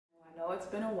It's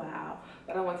been a while,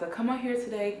 but I want to come on here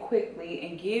today quickly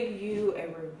and give you a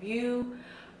review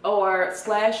or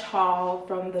slash haul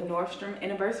from the Nordstrom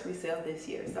Anniversary Sale this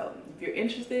year. So if you're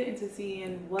interested into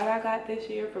seeing what I got this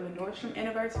year from the Nordstrom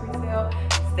Anniversary Sale,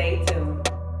 stay tuned.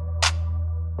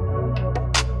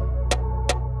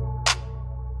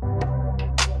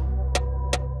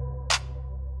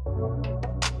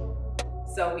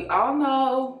 So we all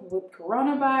know with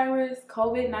coronavirus,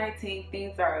 COVID-19,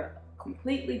 things are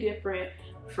completely different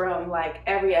from like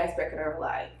every aspect of our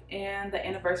life, and the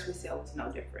anniversary sale was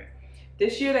no different.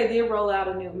 This year they did roll out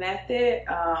a new method.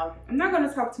 I'm not going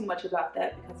to talk too much about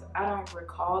that because I don't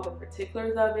recall the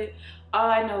particulars of it. All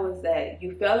I know is that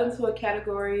you fell into a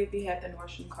category if you had the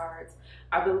Nordstrom cards.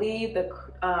 I believe the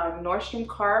Nordstrom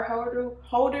card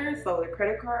holders, so the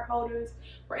credit card holders,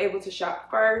 were able to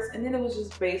shop first, and then it was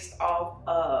just based off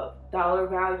of dollar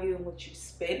value and what you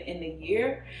spent in the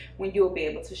year when you'll be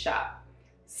able to shop.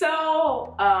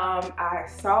 So I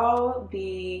saw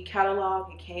the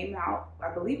catalog. It came out,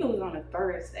 I believe it was on a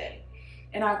Thursday,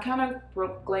 and I kind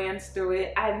of glanced through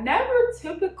it. I never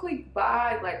typically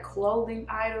buy like clothing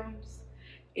items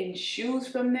and shoes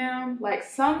from them. Like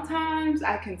sometimes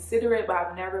I consider it, but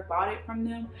I've never bought it from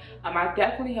them. I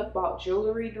definitely have bought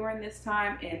jewelry during this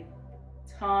time and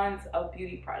tons of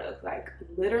beauty products. Like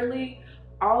literally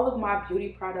all of my beauty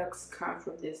products come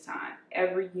from this time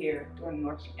every year during the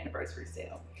Nordstrom Anniversary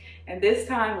Sale. And this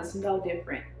time was no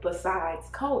different besides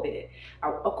COVID.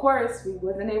 Of course, we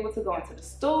wasn't able to go into the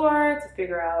store to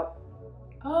figure out,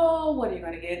 oh, what are you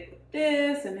gonna get with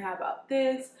this and how about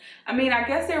this? I mean, I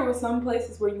guess there were some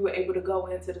places where you were able to go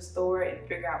into the store and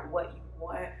figure out what you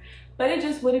want, but it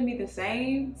just wouldn't be the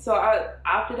same. So I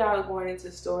opted out of going into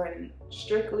the store and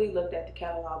strictly looked at the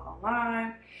catalog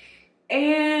online.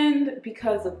 And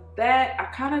because of that, I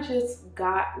kind of just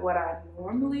got what I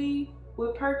normally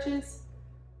would purchase,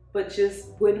 but just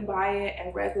wouldn't buy it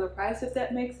at regular price, if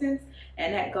that makes sense.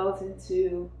 And that goes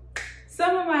into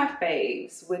some of my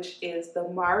faves, which is the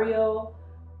Mario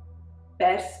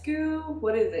Fescu.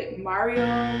 What is it? Mario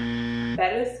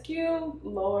Fescu?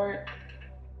 Lord.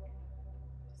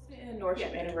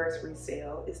 Nordstrom Anniversary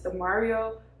Sale. It's the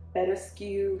Mario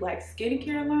Fescu like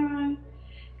skincare line.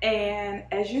 And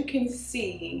as you can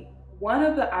see, one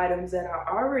of the items that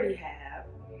I already have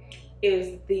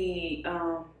is the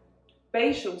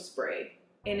facial spray,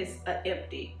 and it's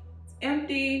empty. It's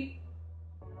empty.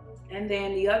 And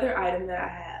then the other item that I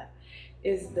have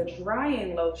is the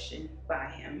drying lotion by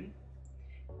him,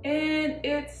 and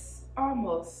it's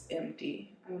almost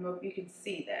empty. I don't know if you can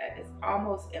see that. It's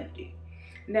almost empty.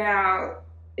 Now,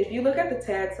 if you look at the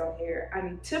tags on here,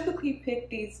 I typically pick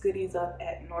these goodies up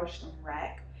at Nordstrom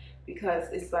Rack because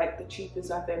it's like the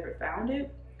cheapest I've ever found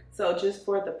it. So just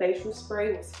for the facial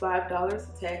spray, it was $5.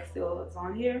 The tag still is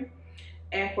on here.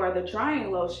 And for the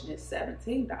drying lotion, it's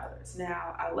 $17.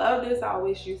 Now, I love this. I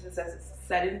always use this as a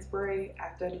setting spray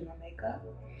after I do my makeup.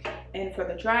 And for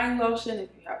the drying lotion, if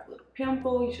you have a little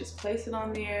pimple, you just place it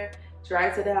on there,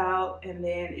 dries it out, and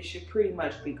then it should pretty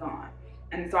much be gone.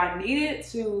 And so I needed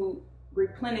to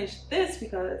replenish this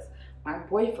because my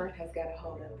boyfriend has got a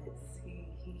hold of this.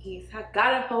 He's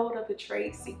got a hold of the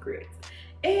trade secrets,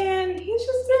 and he's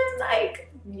just been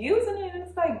like using it, and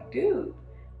it's like, dude,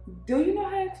 do you know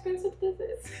how expensive this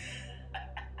is?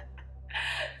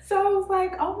 So I was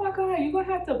like, oh my God, you're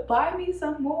gonna have to buy me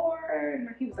some more.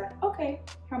 And he was like, okay,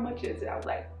 how much is it? I was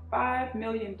like, $5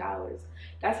 million.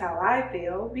 That's how I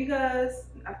feel, because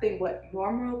I think what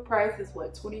normal price is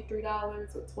what, $23 or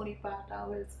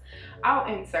 $25.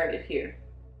 I'll insert it here.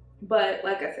 But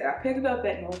like I said, I picked it up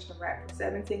at Nordstrom Rack for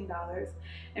 $17.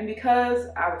 And because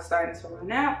I was starting to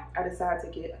run out, I decided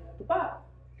to get another bottle.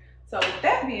 So with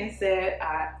that being said,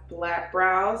 I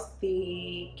browsed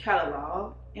the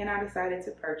catalog and I decided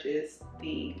to purchase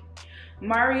the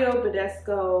Mario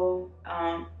Badescu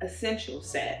Essential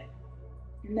Set.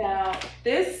 Now,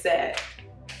 this set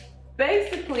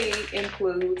basically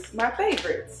includes my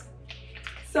favorites.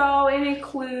 So it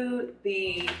includes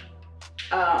the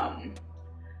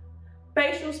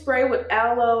facial spray with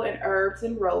aloe and herbs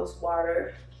and rose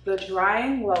water, the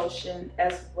drying lotion,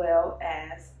 as well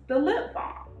as the lip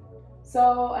balm.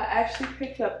 So I actually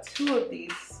picked up 2 of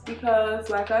these because,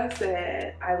 like I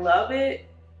said, I love it.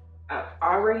 I've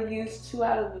already used 2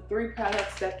 out of the 3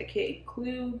 products that the kit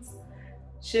includes.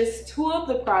 Just 2 of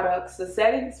the products, the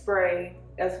setting spray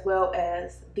as well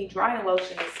as the drying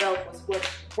lotion itself, was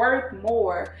worth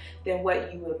more than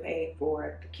what you would pay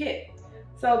for the kit.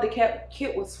 So the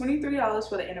kit was $23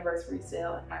 for the anniversary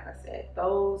sale, and like I said,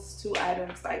 those 2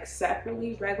 items, like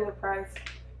separately, regular price,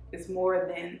 is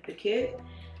more than the kit.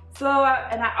 So,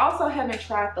 and I also haven't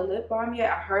tried the lip balm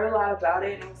yet. I heard a lot about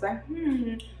it and I was like,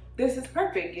 this is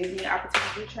perfect. Gives me an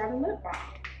opportunity to try the lip balm.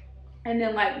 And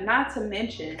then, like, not to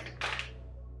mention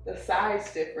the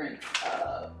size difference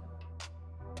of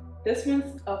this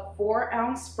one's a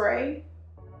 4-ounce spray,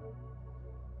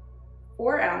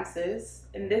 4 ounces,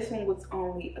 and this one was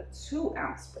only a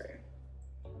 2-ounce spray.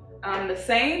 The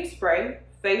same spray,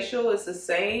 facial is the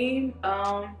same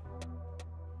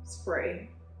spray.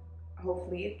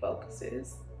 Hopefully it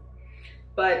focuses,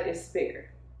 but it's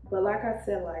bigger. But like I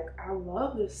said, like, I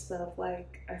love this stuff.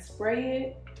 Like, I spray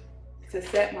it to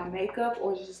set my makeup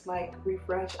or just like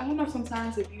refresh. I don't know,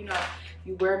 sometimes if you know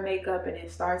you wear makeup and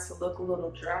it starts to look a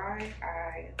little dry,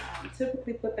 I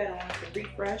typically put that on to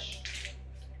refresh.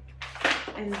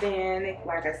 And then,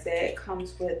 like I said, it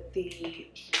comes with the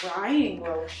drying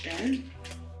lotion,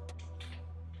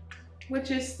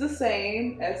 which is the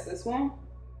same as this one.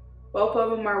 Both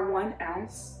of them are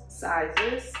 1-ounce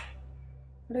sizes.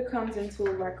 But it comes into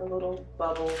like a little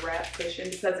bubble wrap cushion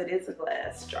because it is a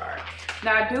glass jar.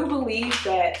 Now, I do believe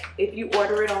that if you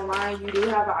order it online, you do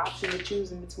have an option to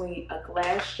choose in between a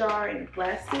glass jar and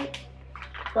plastic.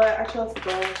 But I chose the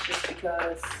glass just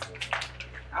because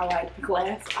I like the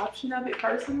glass option of it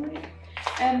personally.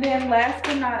 And then last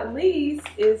but not least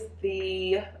is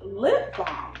the lip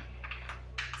balm.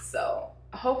 So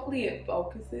hopefully it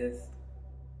focuses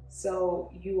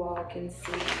so you all can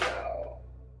see.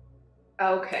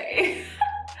 Okay.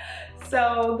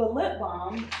 So the lip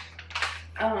balm,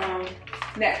 now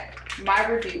my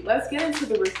review. Let's get into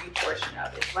the review portion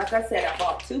of it. Like I said, I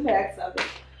bought 2 bags of it.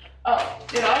 Oh,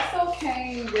 it also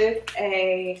came with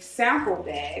a sample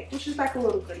bag, which is like a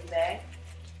little goodie bag.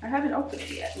 I haven't opened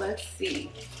it yet. Let's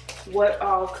see what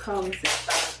all comes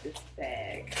inside this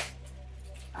bag.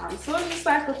 So it's just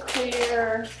like a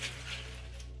clear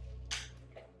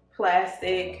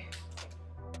plastic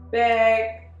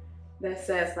bag that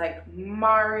says like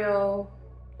Mario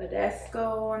Badescu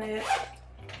on it.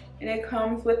 And it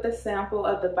comes with a sample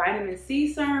of the vitamin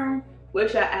C serum,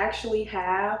 which I actually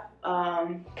have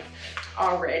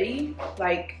already.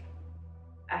 Like,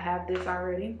 I have this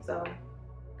already, so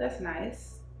that's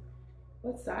nice.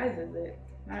 What size is it?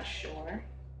 Not sure.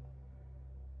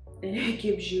 And it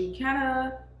gives you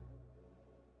kind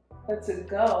of a to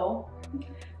go.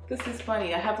 This is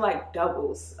funny, I have like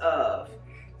doubles of.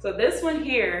 So this one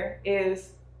here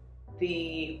is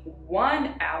the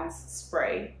 1-ounce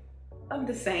spray of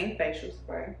the same facial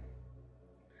spray.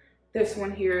 This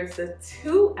one here is the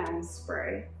 2-ounce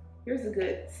spray. Here's a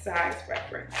good size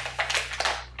reference.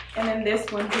 And then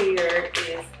this one here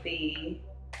is the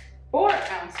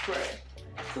 4-ounce spray.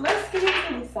 So let's get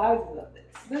into the sizes of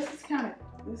this. This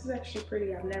is actually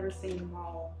pretty. I've never seen them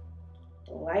all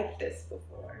like this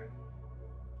before.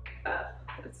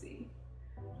 Let's see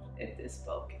if this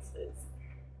focuses.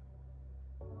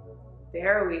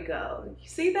 There we go. You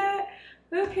see that?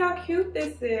 Look how cute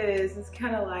this is. It's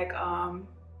kind of like,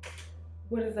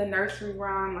 what is the nursery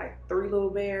rhyme? Like 3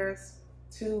 little bears,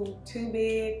 too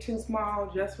big, too small,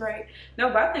 just right. No,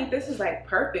 but I think this is like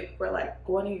perfect for like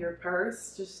going in your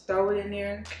purse. Just throw it in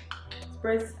there.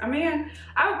 I mean,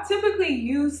 I would typically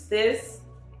use this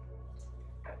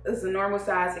as a normal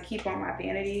size to keep on my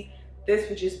vanity. This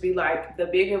would just be like the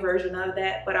bigger version of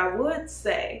that. But I would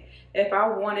say if I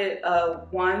wanted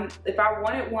one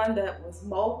that was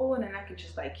mobile and then I could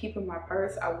just like keep in my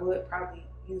purse, I would probably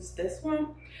use this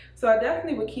one. So I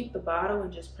definitely would keep the bottle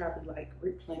and just probably like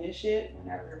replenish it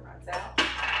whenever it runs out.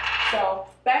 So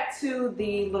back to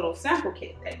the little sample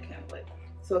kit that it came with.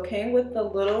 So it came with the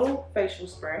little facial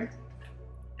spray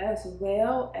as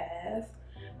well as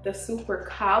the super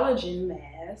collagen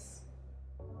mask.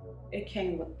 It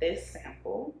came with this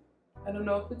sample. I don't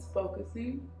know if it's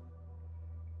focusing,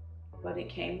 but it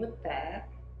came with that.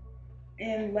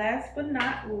 And last but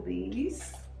not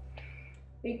least,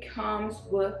 it comes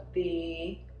with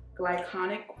the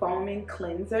glycolic foaming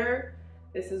cleanser.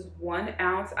 This is 1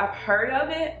 ounce. I've heard of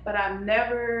it, but I've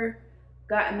never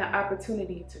gotten the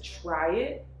opportunity to try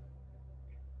it.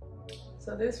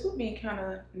 So this would be kind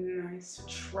of nice to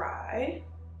try.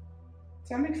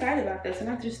 So I'm excited about this, and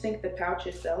I just think the pouch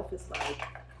itself is like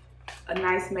a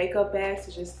nice makeup bag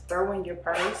to just throw in your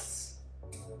purse.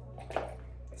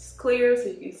 It's clear so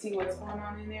you can see what's going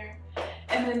on in there.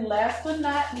 And then last but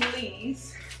not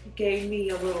least, it gave me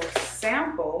a little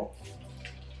sample,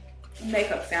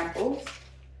 makeup samples.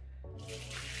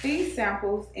 These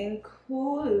samples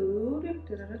include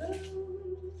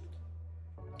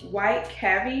white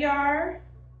caviar.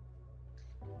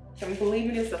 So I'm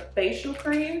believing it's a facial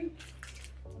cream.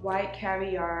 White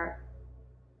caviar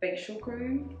facial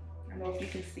cream. I don't know if you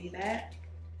can see that.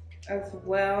 as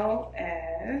well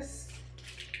as,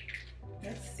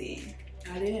 let's see,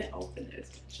 I didn't open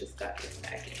this, just got this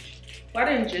package. Well, I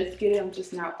didn't just get it, I'm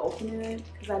just now opening it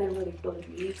because I didn't really feel the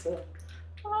need to,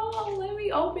 oh, let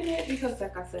me open it, because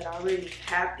like I said, I already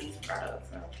have these products.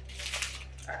 So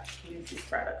I use these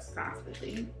products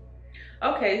constantly.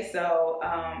 Okay, so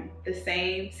the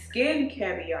same Skin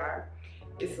Caviar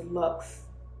is Luxe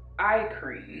Eye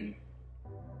Cream.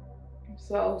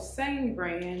 So same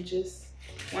brand, just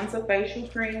one's a facial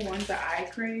cream, one's an eye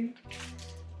cream.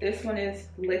 This one is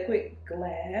Liquid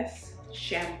Glass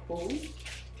Shampoo.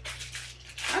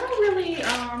 I don't really,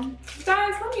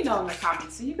 guys, let me know in the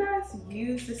comments. Do you guys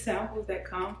use the samples that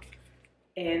come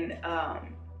in,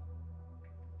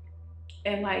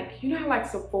 and like, you know how like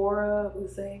Sephora will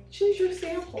say, choose your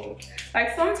sample.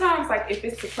 Like sometimes, like if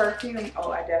it's the perfume,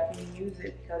 oh, I definitely use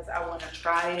it because I want to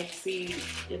try it, see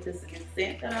if it's a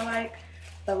scent that I like.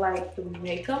 But like the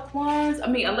makeup ones, I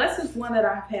mean, unless it's one that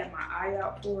I've had my eye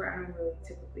out for, I don't really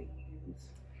typically use.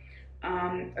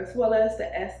 As well as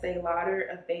the Estee Lauder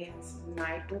Advanced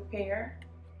Night Repair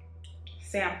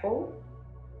sample.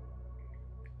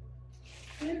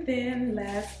 And then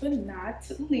last but not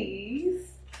least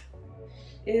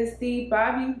is the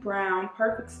Bobbi Brown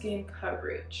Perfect Skin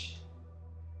Coverage.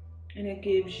 And it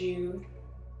gives you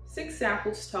 6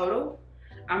 samples total.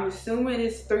 I'm assuming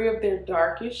it's 3 of their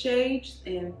darkest shades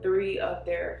and 3 of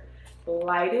their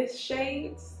lightest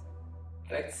shades.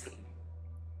 Let's see.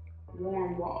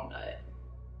 Warm Walnut.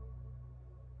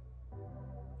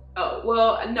 Oh,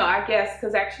 well, no, I guess,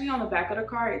 because actually on the back of the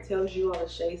card, it tells you all the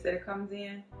shades that it comes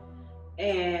in.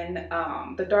 And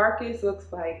the darkest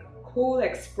looks like Cool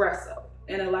Espresso.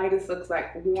 And the lightest looks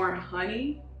like Warm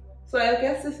Honey. So I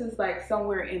guess this is like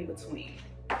somewhere in between.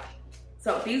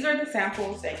 So these are the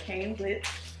samples that came with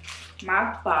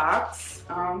my box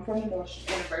from the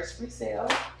Nordstrom Anniversary Sale.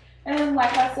 And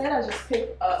like I said, I just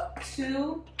picked up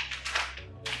 2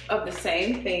 of the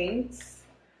same things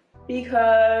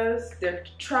because they're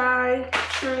tried,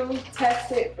 true,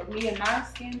 tested for me and my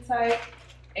skin type.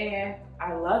 And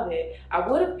I love it. I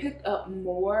would have picked up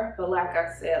more, but like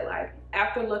I said, like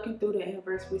after looking through the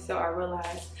anniversary sale, I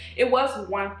realized it was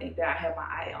one thing that I had my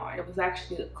eye on. It was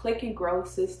actually the Click and Grow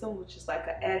system, which is like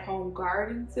an at-home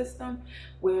garden system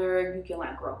where you can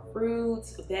like grow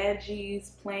fruits,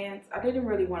 veggies, plants. I didn't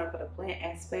really want it for the plant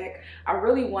aspect. I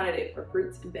really wanted it for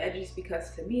fruits and veggies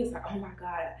because to me it's like, oh my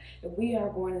God, if we are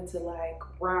going into like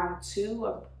round 2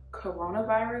 of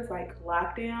coronavirus, like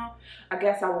lockdown, I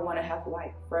guess I would want to have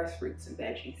like fresh fruits and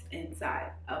veggies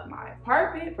inside of my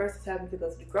apartment versus having to go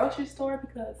to the grocery store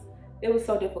because it was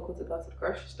so difficult to go to the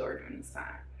grocery store during this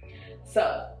time.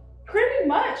 So pretty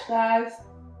much, guys,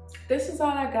 this is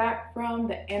all I got from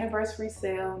the anniversary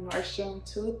sale Nordstrom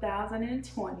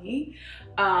 2020.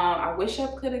 I wish I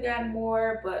could have gotten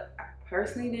more, but I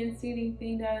personally didn't see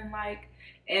anything that I didn't like.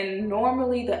 And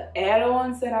normally the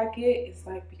add-ons that I get is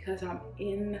like because I'm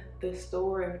in the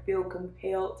store and feel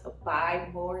compelled to buy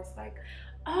more. It's like,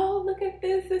 oh, look at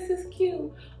this, this is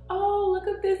cute. Oh, look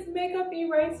at this makeup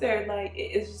eraser. Like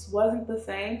it just wasn't the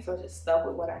same, so I just stuck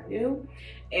with what I knew.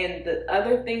 And the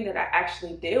other thing that I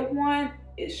actually did want,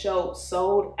 it showed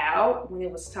sold out when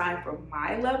it was time for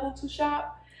my level to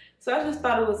shop. So I just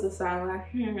thought it was a sign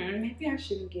like, maybe I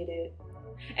shouldn't get it.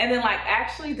 And then like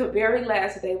actually the very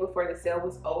last day before the sale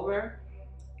was over,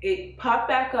 it popped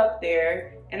back up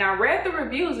there and I read the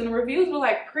reviews and the reviews were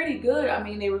like pretty good. I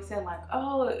mean, they were saying like,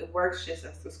 oh, it works just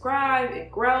as described,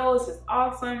 it grows, it's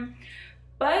awesome.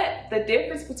 But the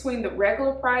difference between the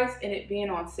regular price and it being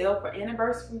on sale for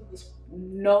anniversary was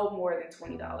no more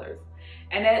than $20.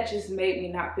 And that just made me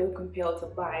not feel compelled to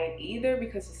buy it either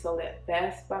because it's sold at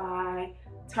Best Buy,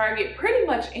 Target, pretty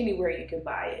much anywhere you can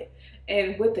buy it.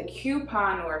 And with the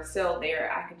coupon or sale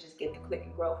there, I can just get the Click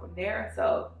and Grow from there.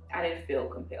 So I didn't feel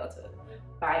compelled to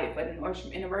buy it for the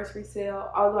Nordstrom Anniversary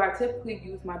Sale. Although I typically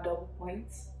use my double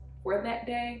points for that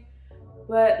day.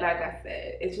 But like I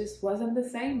said, it just wasn't the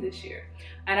same this year.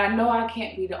 And I know I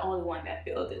can't be the only one that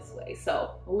feels this way.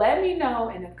 So let me know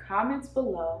in the comments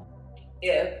below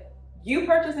if you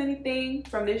purchased anything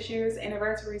from this year's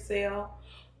anniversary sale.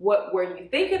 What were you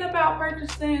thinking about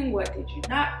purchasing? What did you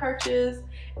not purchase?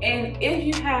 And if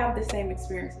you have the same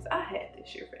experiences I had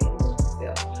this year for the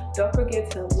anniversary sale, don't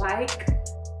forget to like,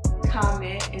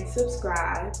 comment, and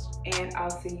subscribe. And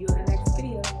I'll see you in the next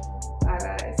video.